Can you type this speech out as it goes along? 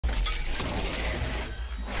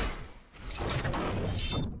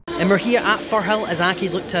And we're here at Firhill as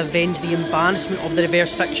Accies look to avenge the embarrassment of the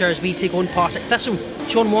reverse fixture as we take on Partick Thistle.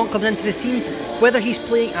 Sean Watt comes into the team. Whether he's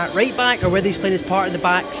playing at right back or whether he's playing as part of the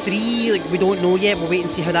back three, we don't know yet. We'll wait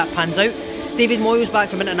and see how that pans out. David Moyle's back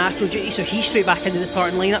from international duty, so he's straight back into the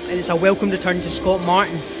starting lineup, and it's a welcome return to Scott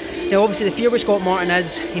Martin. Now obviously the fear with Scott Martin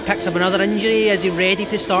is he picks up another injury. Is he ready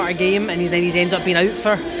to start a game and then he ends up being out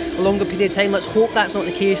for a longer period of time? Let's hope that's not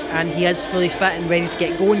the case and he is fully fit and ready to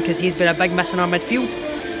get going, because he's been a big miss in our midfield.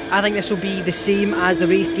 I think this will be the same as the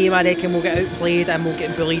Wraith game. I reckon we'll get outplayed and we'll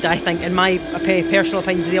get bullied. I think, in my personal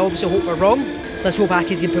opinion, they obviously hope we're wrong. Let's hope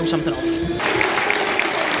Accies can pull something off.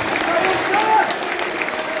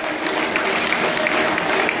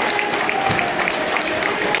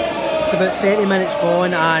 It's about 30 minutes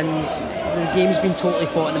gone and the game's been totally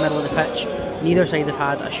fought in the middle of the pitch. Neither side have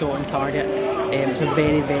had a shot on target. It's a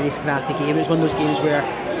very, very scrappy game. It's one of those games where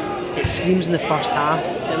it screams in the first half,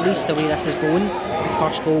 at least the way this is going. The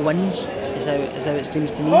first goal wins is how it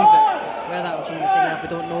screams to me, but whether that will change in the second half we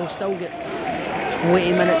don't know. Still get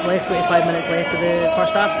 20 minutes left, 25 minutes left of the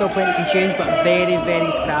first half, still plenty can change, but very,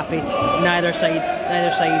 very scrappy. Neither side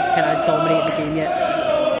kind of dominate the game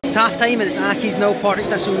yet. It's half time and it's Accies nil, Partick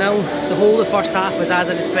Thistle nil. The whole of the first half was as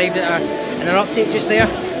I described it in our update just there.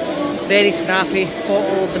 Very scrappy, fought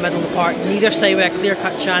all over the middle of the park. Neither side with a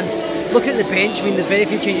clear-cut chance. Look at the bench. I mean, there's very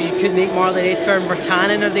few changes you could make. Marley Redfern and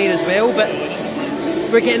Vertanen are there as well, but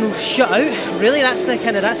we're getting shut out. Really, that's the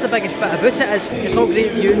biggest bit about it. Is it's not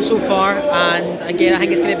great viewing so far, and again, I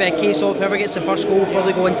think it's going to be a case of whoever gets the first goal will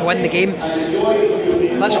probably go on to win the game.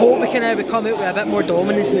 Let's hope we come out with a bit more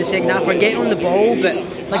dominance in the second half. We're getting on the ball, but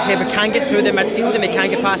like I said, we can't get through the midfield and we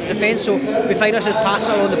can't get past the defence, so we find ourselves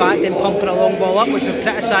passing it along the back, then pumping a long ball up, which we've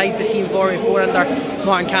criticised the team for before under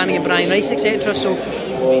Martin Canning and Brian Rice, etc. So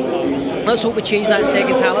let's hope we change that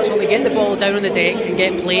second half. Let's hope we get the ball down on the deck and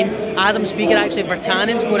get playing. As I'm speaking, actually,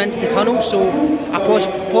 Vertanen's going into the tunnel, so a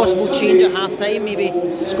possible change at half time. Maybe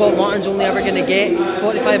Scott Martin's only ever going to get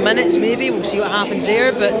 45 minutes, maybe. We'll see what happens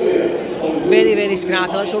there, but very, very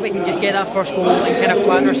scrappy. Let's hope we can just get that first goal and kind of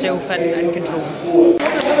plant ourselves in control.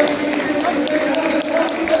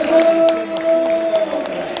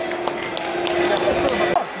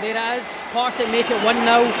 There it is. Partick make it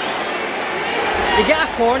 1-0. They get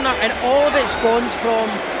a corner and all of it spawns from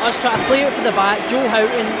us trying to play it for the back. Joe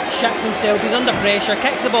Houghton shits himself, he's under pressure,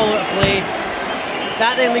 kicks the ball out of play.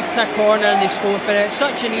 That then leads to a corner and they score for it.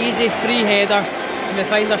 Such an easy free header and we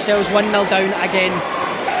find ourselves 1-0 down again.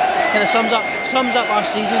 Kind of sums up our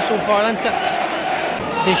season so far, doesn't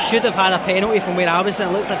it? They should have had a penalty from where I was and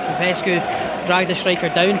it looks like Popescu dragged the striker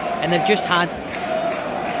down, and they've just had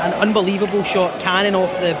an unbelievable shot cannon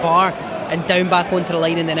off the bar and down back onto the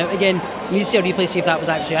line and then out again. You need to see a replay, see if that was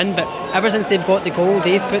actually in, but ever since they've got the goal,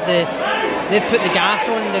 they've put the gas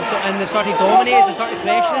on and they've started dominating, they've started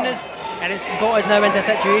pressuring us, and it's got us now into a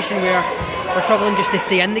situation where we're struggling just to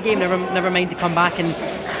stay in the game, never mind to come back and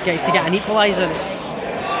get an equaliser. It's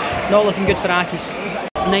not looking good for Accies.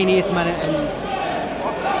 98th minute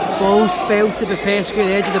and balls fell to Popescu at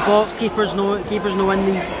the edge of the box. Keeper's no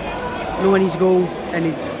in his goal, and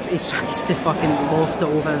he tries to fucking loft it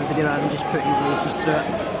over everybody rather than just putting his laces through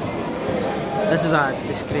it. This is a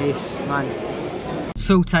disgrace, man. It's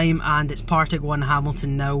full time and it's Partick 1,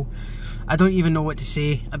 Hamilton 0. I don't even know what to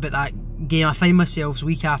say about that game. I find myself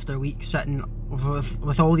week after week sitting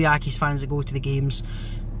with all the Accies fans that go to the games,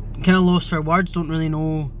 kind of lost for words, don't really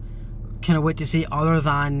know kind of what to say other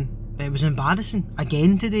than it was embarrassing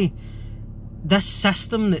again today. This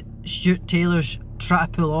system that Stuart Taylor's try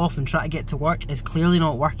to pull off and try to get to work is clearly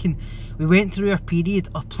not working. We went through our period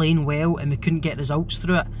of playing well and we couldn't get results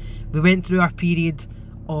through it. We went through our period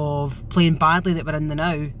of playing badly that we're in the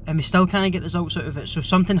now and we still can't get results out of it. So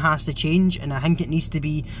something has to change, and I think it needs to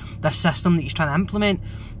be this system that he's trying to implement.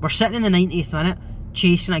 We're sitting in the 90th minute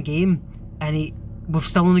chasing a game and we've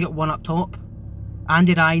still only got one up top.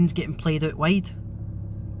 Andy Ryan's getting played out wide.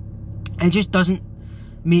 It just doesn't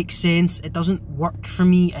make sense. It doesn't work for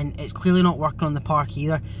me, and it's clearly not working on the park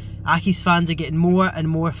either. Accies fans are getting more and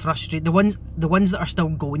more frustrated. The ones that are still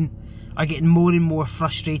going are getting more and more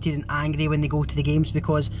frustrated and angry when they go to the games,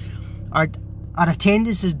 because our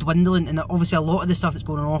attendance is dwindling, and obviously a lot of the stuff that's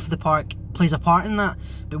going on off the park plays a part in that,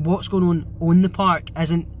 but what's going on the park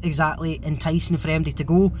isn't exactly enticing for everybody to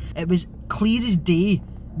go. It was clear as day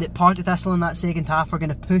that Partick Thistle in that second half were going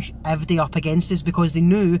to push everybody up against us, because they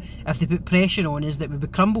knew if they put pressure on us that we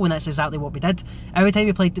would crumble, and that's exactly what we did. Every time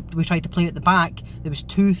we tried to play at the back, there was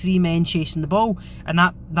 2-3 men chasing the ball, and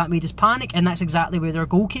that made us panic, and that's exactly where their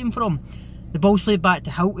goal came from. The ball's played back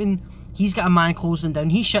to Houghton, he's got a man closing him down,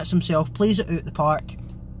 he shits himself, plays it out the park,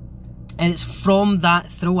 And it's from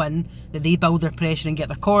that throw-in that they build their pressure and get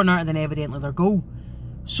their corner, and then evidently their goal.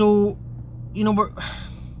 So, you know,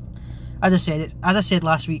 as I said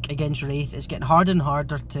last week against Wraith, it's getting harder and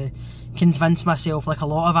harder to convince myself, like a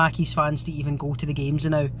lot of Accies fans, to even go to the games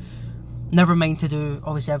now. Never mind to do,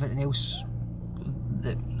 obviously, everything else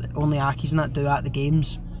that only Accies and that do at the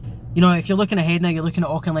games. You know, if you're looking ahead now, you're looking at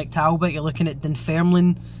Auchinleck Talbot, you're looking at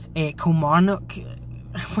Dunfermline, Kilmarnock.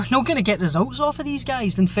 We're not going to get results off of these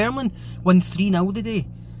guys. Dunfermline won 3-0 today.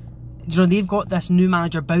 You know, they've got this new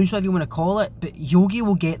manager bounce, whatever you want to call it, but Yogi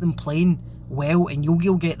will get them playing well, and Yogi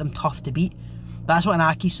will get them tough to beat. That's what an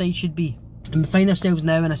Accies side should be. And we find ourselves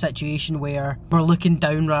now in a situation where we're looking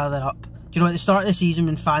down rather than up. You know, at the start of the season,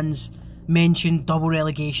 when fans mentioned double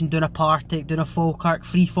relegation, doing a Partick, doing a Falkirk,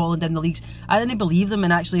 free falling down the leagues, I didn't believe them.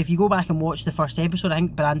 And actually, if you go back and watch the first episode, I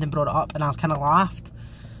think Brandon brought it up, and I kind of laughed.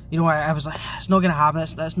 You know, I was like, it's not going to happen,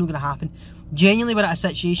 that's not going to happen. Genuinely, we're at a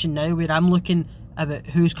situation now where I'm looking about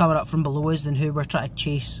who's coming up from below us than who we're trying to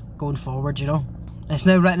chase going forward, you know. It's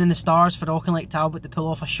now written in the stars for Auchinleck Talbot to pull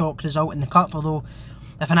off a shock result in the Cup, although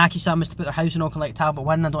if an Accies fan was to put their house on Auchinleck Talbot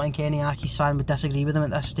win, I don't think any Accies fan would disagree with them at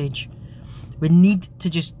this stage. We need to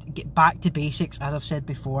just get back to basics, as I've said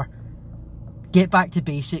before. Get back to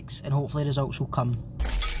basics and hopefully results will come.